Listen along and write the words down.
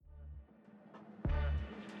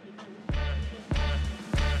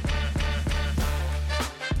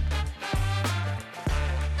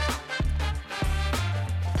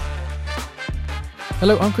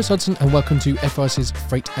Hello, I'm Chris Hudson and welcome to FIS's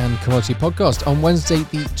Freight and Commodity Podcast on Wednesday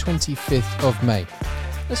the 25th of May.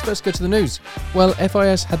 Let's first go to the news. Well,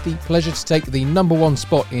 FIS had the pleasure to take the number one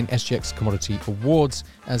spot in SGX Commodity Awards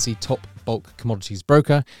as the top bulk commodities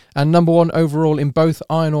broker and number one overall in both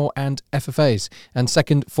iron ore and FFAs, and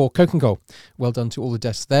second for coke and coal. Well done to all the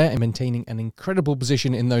desks there in maintaining an incredible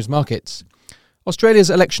position in those markets. Australia's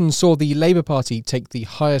election saw the Labour Party take the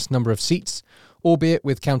highest number of seats, albeit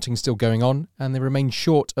with counting still going on, and they remain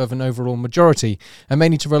short of an overall majority and may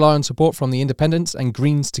need to rely on support from the Independents and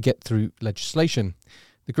Greens to get through legislation.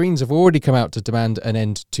 The Greens have already come out to demand an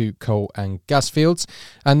end to coal and gas fields,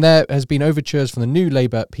 and there has been overtures from the new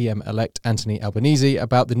Labour PM-elect Anthony Albanese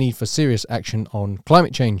about the need for serious action on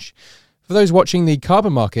climate change. For those watching the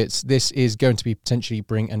carbon markets, this is going to be potentially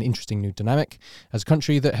bring an interesting new dynamic as a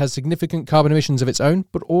country that has significant carbon emissions of its own,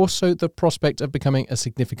 but also the prospect of becoming a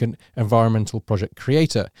significant environmental project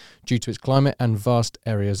creator due to its climate and vast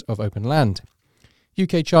areas of open land.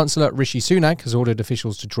 UK Chancellor Rishi Sunak has ordered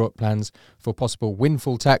officials to draw up plans for possible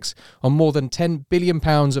windfall tax on more than £10 billion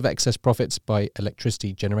of excess profits by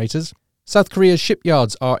electricity generators. South Korea's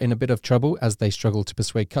shipyards are in a bit of trouble as they struggle to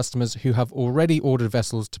persuade customers who have already ordered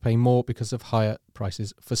vessels to pay more because of higher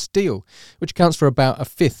prices for steel, which accounts for about a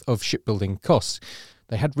fifth of shipbuilding costs.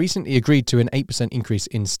 They had recently agreed to an 8% increase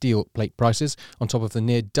in steel plate prices on top of the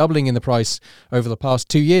near doubling in the price over the past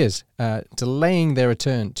 2 years, delaying their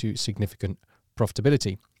return to significant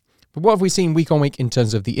profitability. But what have we seen week on week in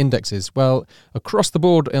terms of the indexes? Well, across the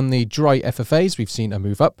board on the dry FFAs, we've seen a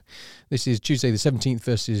move up. This is Tuesday the 17th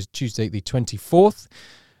versus Tuesday the 24th.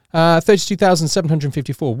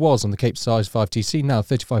 32,754 was on the Capesize 5TC, now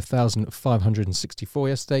 35,564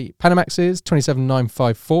 yesterday. Panamaxes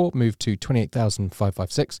 27,954 moved to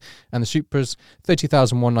 28,556, and the Supras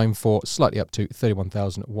 30,194 slightly up to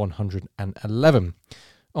 31,111.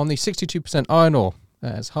 On the 62% iron ore,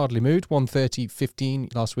 it's hardly moved,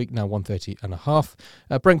 130.15 last week, now 130.5.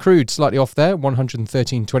 Brent crude slightly off there,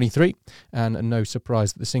 113.23, and no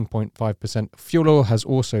surprise that the 0.5% fuel oil has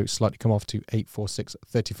also slightly come off to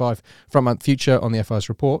 846.35 from month future on the FIS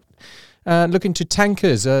report. Looking to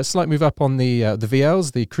tankers, a slight move up on the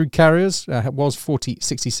VLs, the crude carriers was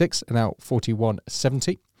 40.66 and now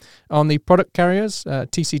 41.70. On the product carriers,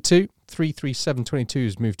 TC2 337.22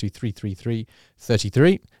 has moved to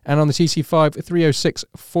 333.33, and on the TC5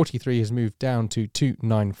 306.43 has moved down to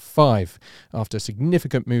 295 after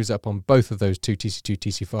significant moves up on both of those two TC2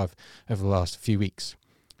 TC5 over the last few weeks.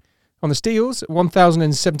 On the steels,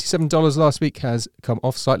 $1,077 last week has come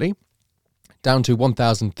off slightly, down to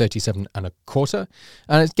 1,037.25.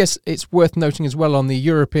 And I guess it's worth noting as well on the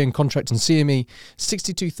European contract and CME,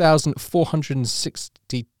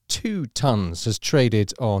 62,462 tonnes has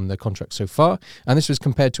traded on the contract so far, and this was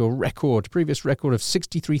compared to a previous record of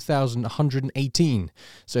 63,118.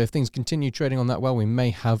 So if things continue trading on that well, we may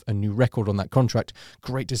have a new record on that contract.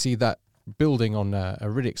 Great to see that building on a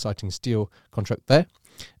really exciting steel contract there.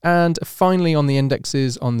 And finally on the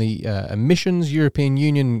indexes, on the emissions, European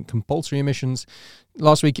Union compulsory emissions,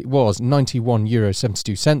 last week it was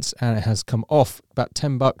 €91.72 and it has come off about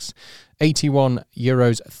 $10,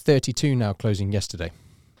 €81.32 now closing yesterday.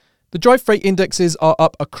 The dry freight indexes are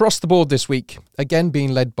up across the board this week, again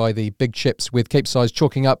being led by the big ships, with Capesize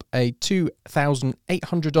chalking up a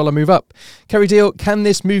 $2,800 move up. Kerry Deal, can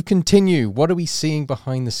this move continue? What are we seeing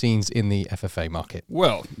behind the scenes in the FFA market?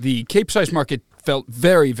 Well, the Capesize market felt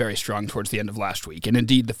very, very strong towards the end of last week, and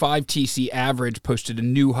indeed the 5TC average posted a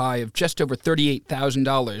new high of just over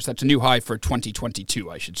 $38,000. That's a new high for 2022,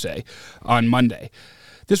 I should say, on Monday.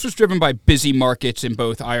 This was driven by busy markets in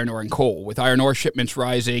both iron ore and coal, with iron ore shipments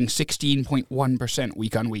rising 16.1%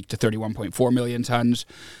 week on week to 31.4 million tons,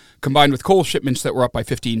 combined with coal shipments that were up by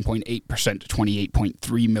 15.8% to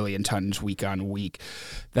 28.3 million tons week on week.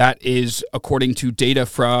 That is according to data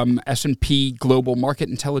from S&P Global Market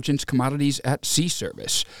Intelligence Commodities at Sea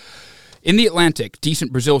Service. In the Atlantic,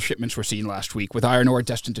 decent Brazil shipments were seen last week, with iron ore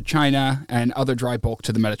destined to China and other dry bulk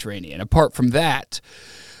to the Mediterranean. Apart from that,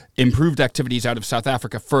 improved activities out of South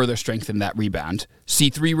Africa further strengthened that rebound.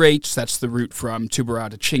 C3 rates, that's the route from Tubarão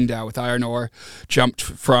to Qingdao with iron ore, jumped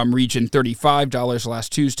from region $35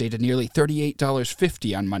 last Tuesday to nearly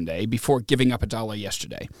 $38.50 on Monday before giving up $1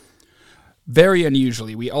 yesterday. Very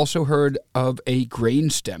unusually, we also heard of a grain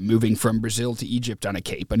stem moving from Brazil to Egypt on a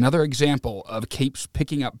Cape, another example of Capes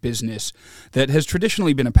picking up business that has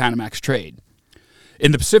traditionally been a Panamax trade.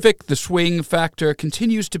 In the Pacific, the swing factor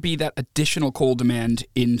continues to be that additional coal demand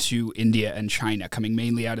into India and China, coming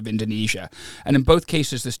mainly out of Indonesia. And in both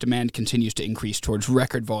cases, this demand continues to increase towards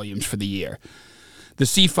record volumes for the year. The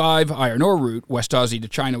C5 iron ore route, West Aussie to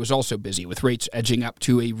China, was also busy, with rates edging up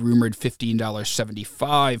to a rumored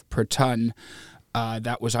 $15.75 per ton.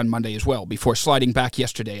 That was on Monday as well, before sliding back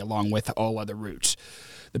yesterday along with all other routes.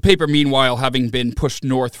 The paper, meanwhile, having been pushed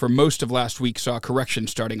north for most of last week, saw a correction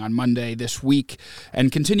starting on Monday this week and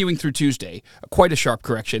continuing through Tuesday. Quite a sharp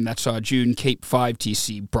correction that saw June Cape 5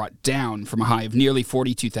 TC brought down from a high of nearly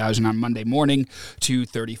 42,000 on Monday morning to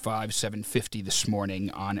 35,750 this morning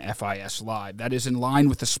on FIS Live. That is in line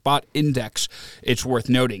with the spot index, it's worth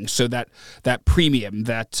noting. So that premium,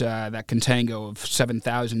 that contango of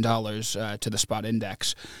 $7,000 to the spot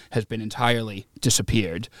index has been entirely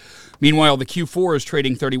disappeared. Meanwhile, the Q4 is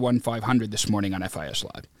trading 31,500 this morning on FIS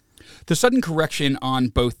Live. The sudden correction on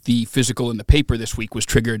both the physical and the paper this week was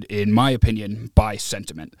triggered, in my opinion, by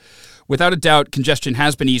sentiment. Without a doubt, congestion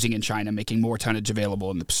has been easing in China, making more tonnage available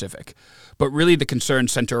in the Pacific. But really the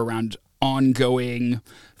concerns center around ongoing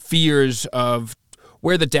fears of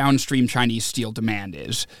where the downstream Chinese steel demand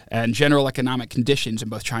is, and general economic conditions in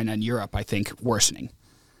both China and Europe, I think, worsening.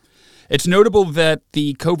 It's notable that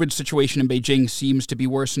the COVID situation in Beijing seems to be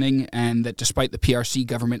worsening, and that despite the PRC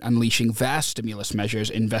government unleashing vast stimulus measures,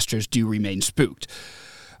 investors do remain spooked.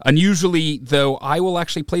 Unusually, though, I will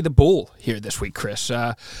actually play the bull here this week, Chris.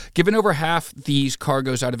 Given over half these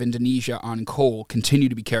cargoes out of Indonesia on coal continue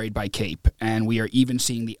to be carried by Cape, and we are even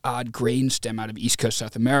seeing the odd grain stem out of East Coast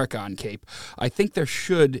South America on Cape, I think there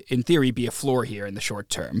should, in theory, be a floor here in the short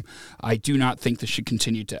term. I do not think this should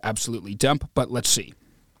continue to absolutely dump, but let's see.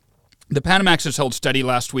 The Panamax has held steady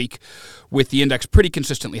last week, with the index pretty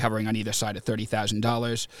consistently hovering on either side of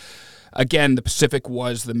 $30,000. Again, the Pacific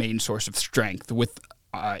was the main source of strength, with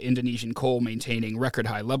Indonesian coal maintaining record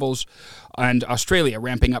high levels, and Australia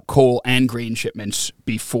ramping up coal and grain shipments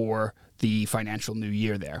before the financial new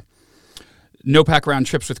year there. No-pack round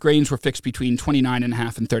trips with grains were fixed between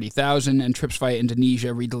 29,500 and 30,000, and trips via Indonesia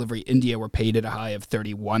redelivery India were paid at a high of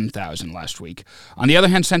 31,000 last week. On the other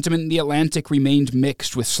hand, sentiment in the Atlantic remained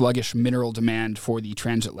mixed, with sluggish mineral demand for the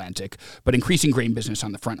transatlantic, but increasing grain business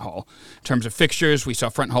on the front haul. In terms of fixtures, we saw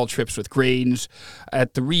front haul trips with grains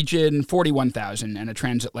at the region 41,000, and a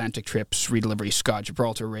transatlantic trips redelivery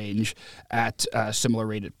Scott-Gibraltar range at a similar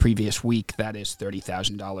rate at previous week. That is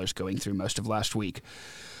 $30,000 going through most of last week.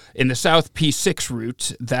 In the South P6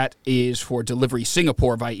 route, that is for delivery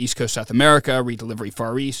Singapore via East Coast South America, redelivery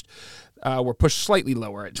Far East, were pushed slightly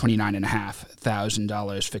lower at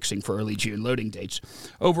 $29,500, fixing for early June loading dates.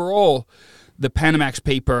 Overall, the Panamax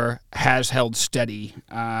paper has held steady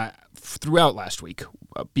throughout last week,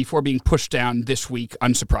 before being pushed down this week,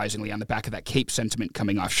 unsurprisingly, on the back of that Cape sentiment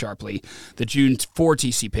coming off sharply. The June 4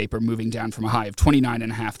 TC paper moving down from a high of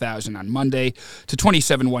 29,500 on Monday to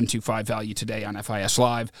 27,125 value today on FIS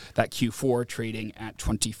Live. That Q4 trading at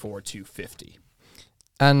 24,250.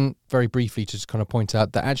 And very briefly, to just kind of point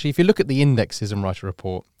out that actually, if you look at the indexes and write a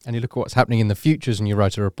report, and you look at what's happening in the futures and you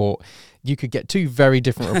write a report, you could get two very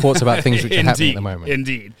different reports about things which are happening at the moment.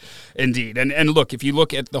 Indeed. And look, if you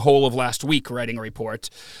look at the whole of last week writing a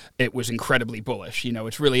report, it was incredibly bullish. You know,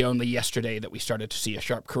 it's really only yesterday that we started to see a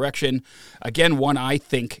sharp correction. Again, one I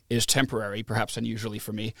think is temporary, perhaps unusually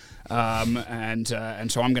for me. And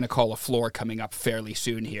so I'm going to call a floor coming up fairly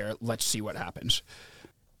soon here. Let's see what happens.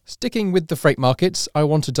 Sticking with the freight markets, I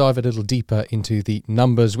want to dive a little deeper into the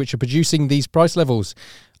numbers which are producing these price levels.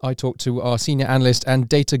 I talked to our senior analyst and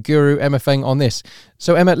data guru, Emma Feng, on this.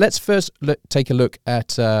 So, Emma, let's first take a look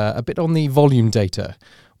at a bit on the volume data.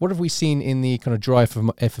 What have we seen in the kind of dry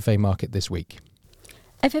FFA market this week?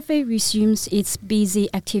 FFA resumes its busy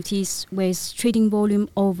activities with trading volume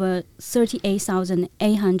over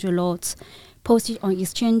 38,800 lots posted on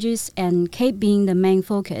exchanges, and Cape being the main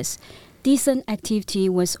focus. Decent activity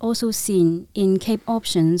was also seen in Cape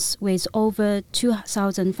options, with over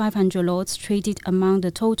 2,500 lots traded among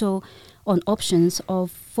the total on options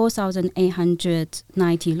of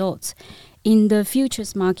 4,890 lots. In the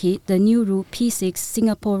futures market, the new route P6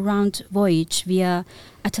 Singapore round voyage via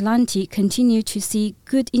Atlantic continued to see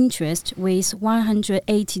good interest, with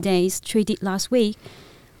 180 days traded last week.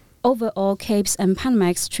 Overall, Capes and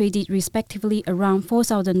Panamax traded respectively around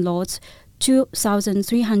 4,000 lots,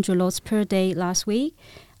 2,300 lots per day last week,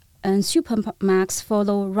 and Supramax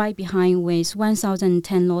follow right behind with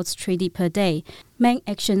 1,010 lots traded per day. Main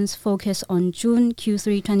actions focus on June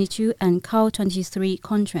Q3 22 and CAL 23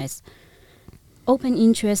 contracts. Open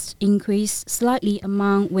interest increased slightly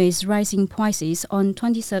among with rising prices. On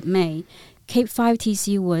 23rd May, Cape 5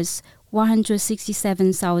 TC was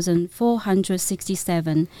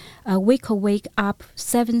 167,467, a week-over-week up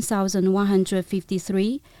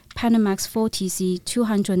 7,153. Panamax 4 TC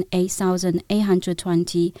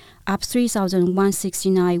 208,820, up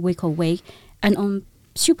 3,169 week-over-week, and on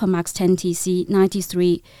Supermax 10TC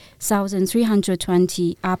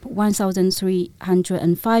 93,320, up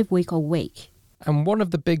 1,305 week on week. And one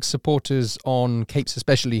of the big supporters on Capes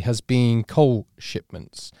especially has been coal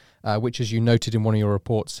shipments, which, as you noted in one of your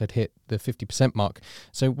reports, had hit the 50% mark.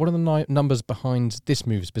 So what are the numbers behind this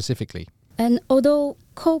move specifically? And although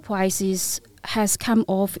coal prices has come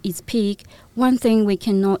off its peak, one thing we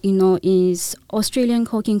cannot ignore is Australian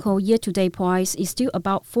coking coal year-to-date price is still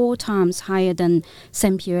about 4 times higher than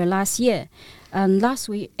same period last year. And last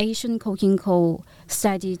week, Asian coking coal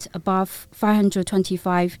steadied above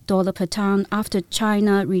 $525 per tonne after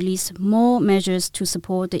China released more measures to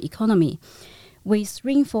support the economy. With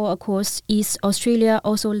rainfall across East Australia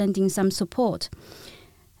also lending some support.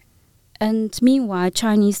 And meanwhile,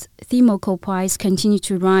 Chinese thermal coal price continue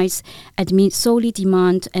to rise amid solid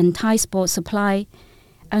demand and tight spot supply.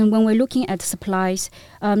 And when we're looking at supplies,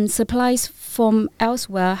 supplies from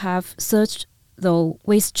elsewhere have surged, though,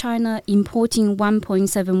 with China importing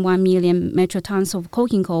 1.71 million metric tons of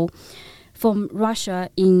coking coal from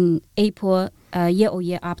Russia in April,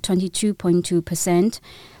 year-on-year up 22.2%,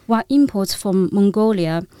 while imports from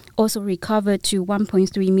Mongolia also recovered to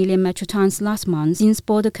 1.3 million metric tons last month since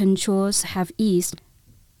border controls have eased.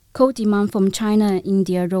 Coal demand from China and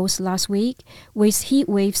India rose last week, with heat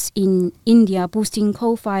waves in India boosting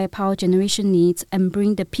coal-fired power generation needs and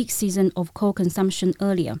bring the peak season of coal consumption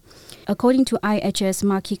earlier. According to IHS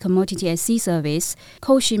Markit Commodity at Sea Service,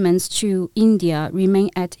 coal shipments to India remain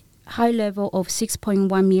at high level of 6.1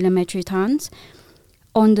 million metric tons.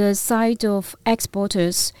 On the side of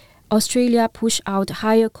exporters, Australia pushed out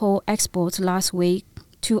higher coal exports last week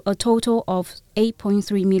to a total of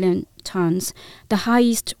 8.3 million tons, the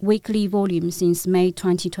highest weekly volume since May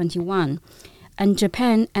 2021. And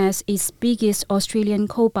Japan, as its biggest Australian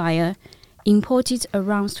coal buyer, imported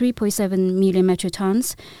around 3.7 million metric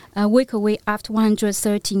tons, a week away up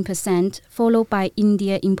 113%, followed by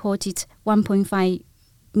India imported 1.5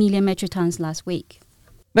 million metric tons last week.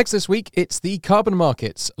 Next this week, it's the carbon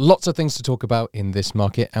markets. Lots of things to talk about in this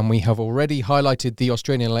market, and we have already highlighted the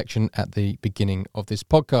Australian election at the beginning of this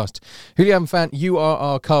podcast. Julian Fan, you are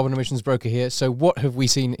our carbon emissions broker here, so what have we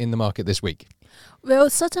seen in the market this week? Well,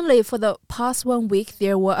 certainly for the past 1 week,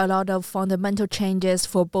 there were a lot of fundamental changes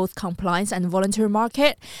for both compliance and voluntary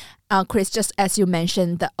market. Chris, just as you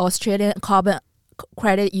mentioned, the Australian carbon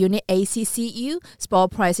credit unit ACCU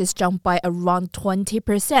spot prices jumped by around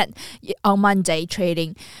 20% on Monday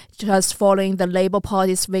trading, just following the Labour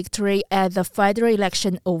Party's victory at the federal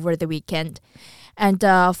election over the weekend. And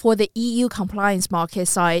for the EU compliance market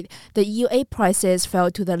side, the EUA prices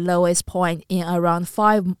fell to the lowest point in around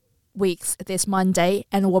 5 weeks this Monday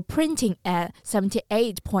and were printing at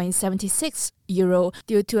 €78.76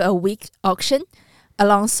 due to a weak auction.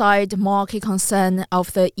 Alongside market concern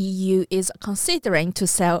of the EU is considering to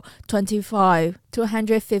sell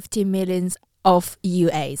 250 million of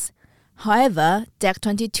EUAs. However, DAC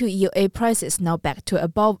 22 EUA prices now back to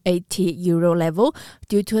above €80 level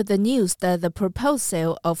due to the news that the proposed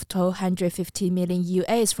sale of 250 million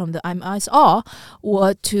EUAs from the MSR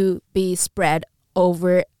were to be spread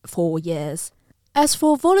over 4 years. As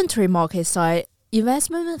for voluntary market side,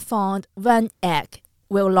 investment fund Van Eck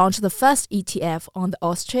will launch the first ETF on the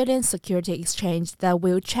Australian Security Exchange that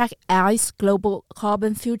will track ICE Global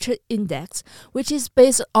Carbon Future Index, which is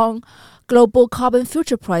based on global carbon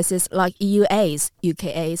future prices like EUAs,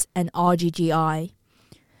 UKAs, and RGGI.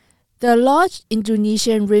 The large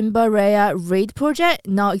Indonesian Rimba Raya REIT project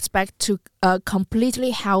now expect to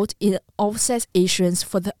completely halt in offset issuance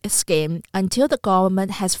for the scheme until the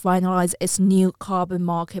government has finalized its new carbon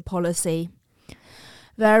market policy.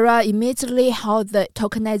 Verra immediately held the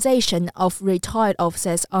tokenization of retired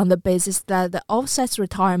offsets on the basis that the offset's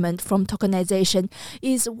retirement from tokenization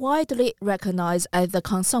is widely recognized as the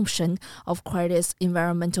consumption of credit's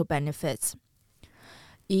environmental benefits.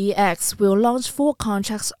 EEX will launch 4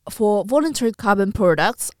 contracts for voluntary carbon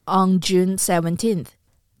products on June 17th.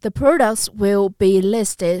 The products will be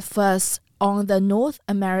listed first on the North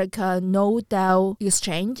America Nodal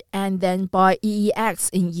Exchange and then by EEX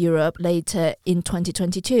in Europe later in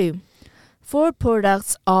 2022. 4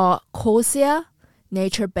 products are Corsia,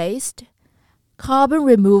 nature-based, carbon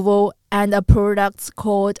removal, and a product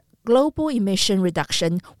called Global Emission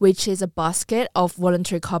Reduction, which is a basket of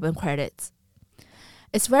voluntary carbon credits.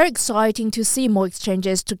 It's very exciting to see more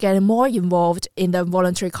exchanges to get more involved in the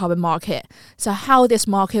voluntary carbon market. So how this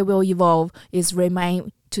market will evolve is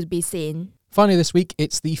remain to be seen. Finally this week,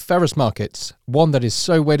 it's the ferrous markets, one that is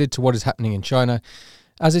so wedded to what is happening in China.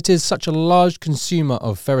 as it is such a large consumer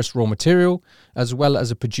of ferrous raw material, as well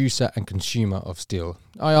as a producer and consumer of steel.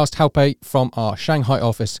 I asked Hao Pei from our Shanghai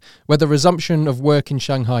office whether resumption of work in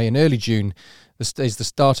Shanghai in early June is the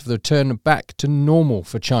start of the return back to normal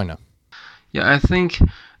for China. Yeah, I think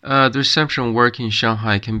the resumption of work in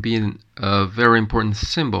Shanghai can be a very important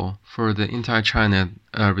symbol for the entire China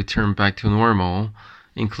return back to normal,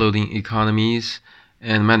 including economies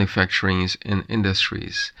and manufacturing and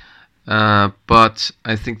industries. But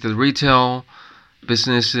I think the retail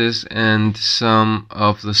businesses and some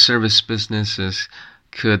of the service businesses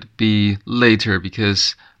could be later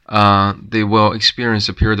because they will experience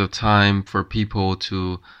a period of time for people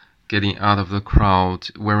to getting out of the crowd,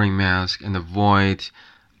 wearing masks, and avoid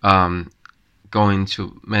going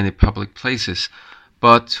to many public places.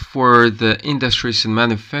 But for the industries and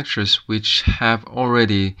manufacturers which have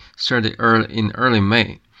already started in early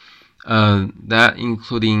May, that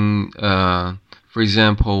including, for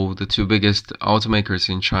example, the two biggest automakers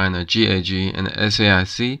in China, GAG and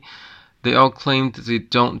SAIC, they all claimed they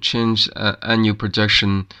don't change annual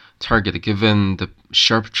production target given the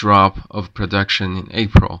sharp drop of production in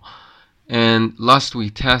April. And last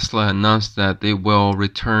week, Tesla announced that they will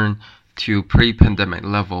return to pre-pandemic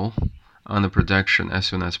level on the production as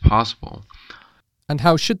soon as possible. And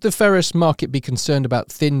how should the ferrous market be concerned about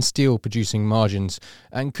thin steel producing margins,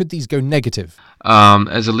 and could these go negative?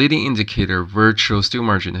 As a leading indicator, virtual steel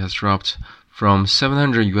margin has dropped from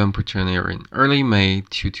 700 yuan per ton in early May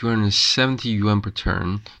to 270 yuan per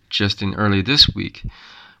ton just in early this week.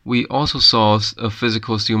 We also saw a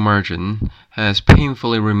physical steel margin has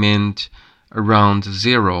painfully remained around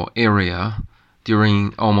zero area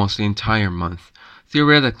during almost the entire month.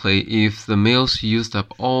 Theoretically, if the mills used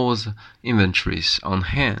up all the inventories on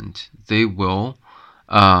hand, they will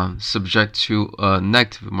subject to a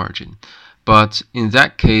negative margin. But in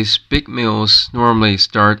that case, big mills normally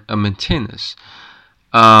start a maintenance.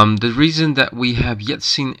 The reason that we have yet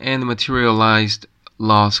seen any materialized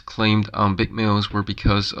loss claimed on big mills were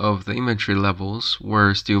because of the inventory levels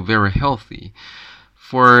were still very healthy.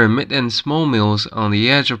 For mid and small mills on the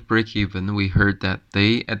edge of break-even, we heard that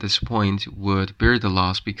they, at this point, would bear the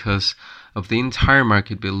loss because of the entire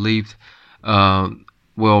market believed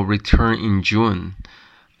will return in June.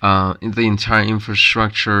 In the entire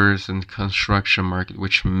infrastructures and construction market,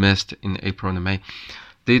 which missed in April and May.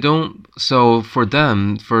 So for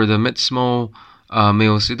them, for the mid-small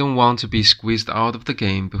mills, they don't want to be squeezed out of the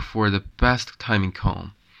game before the best timing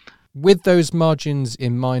comes. With those margins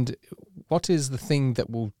in mind, what is the thing that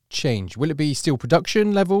will change? Will it be steel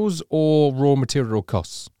production levels or raw material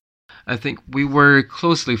costs? I think we were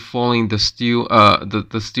closely following the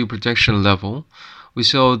steel production level. We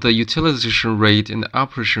saw the utilization rate and the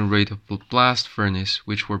operation rate of the blast furnace,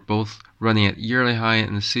 which were both running at yearly high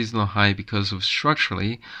and seasonal high because of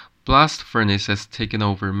structurally, blast furnace has taken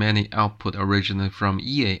over many output originally from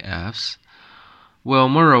EAFs. Well,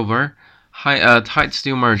 moreover, tight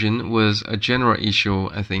steel margin was a general issue,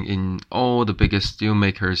 I think, in all the biggest steel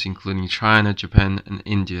makers, including China, Japan, and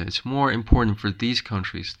India. It's more important for these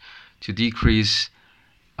countries to decrease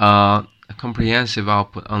comprehensive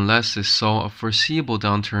output unless they saw a foreseeable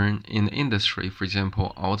downturn in the industry, for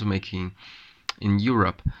example, automaking in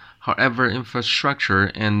Europe. However, infrastructure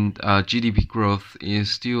and GDP growth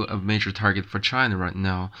is still a major target for China right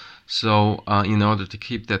now. So, in order to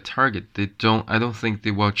keep that target, I don't think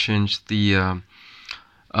they will change the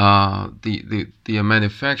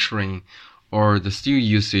manufacturing or the steel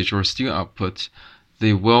usage or steel output.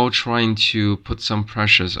 They will try to put some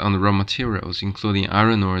pressures on the raw materials, including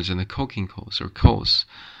iron ores and the coking coals or coals.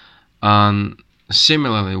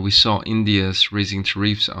 Similarly, we saw India's raising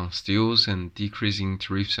tariffs on steels and decreasing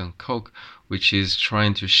tariffs on coke, which is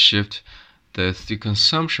trying to shift the steel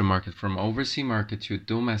consumption market from overseas market to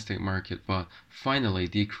domestic market, but finally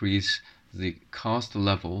decrease the cost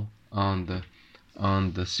level on the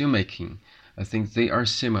steelmaking. I think they are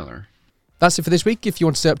similar. That's it for this week. If you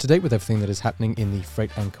want to stay up to date with everything that is happening in the freight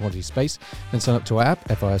and commodity space, then sign up to our app,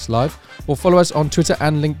 FIS Live, or follow us on Twitter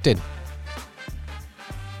and LinkedIn.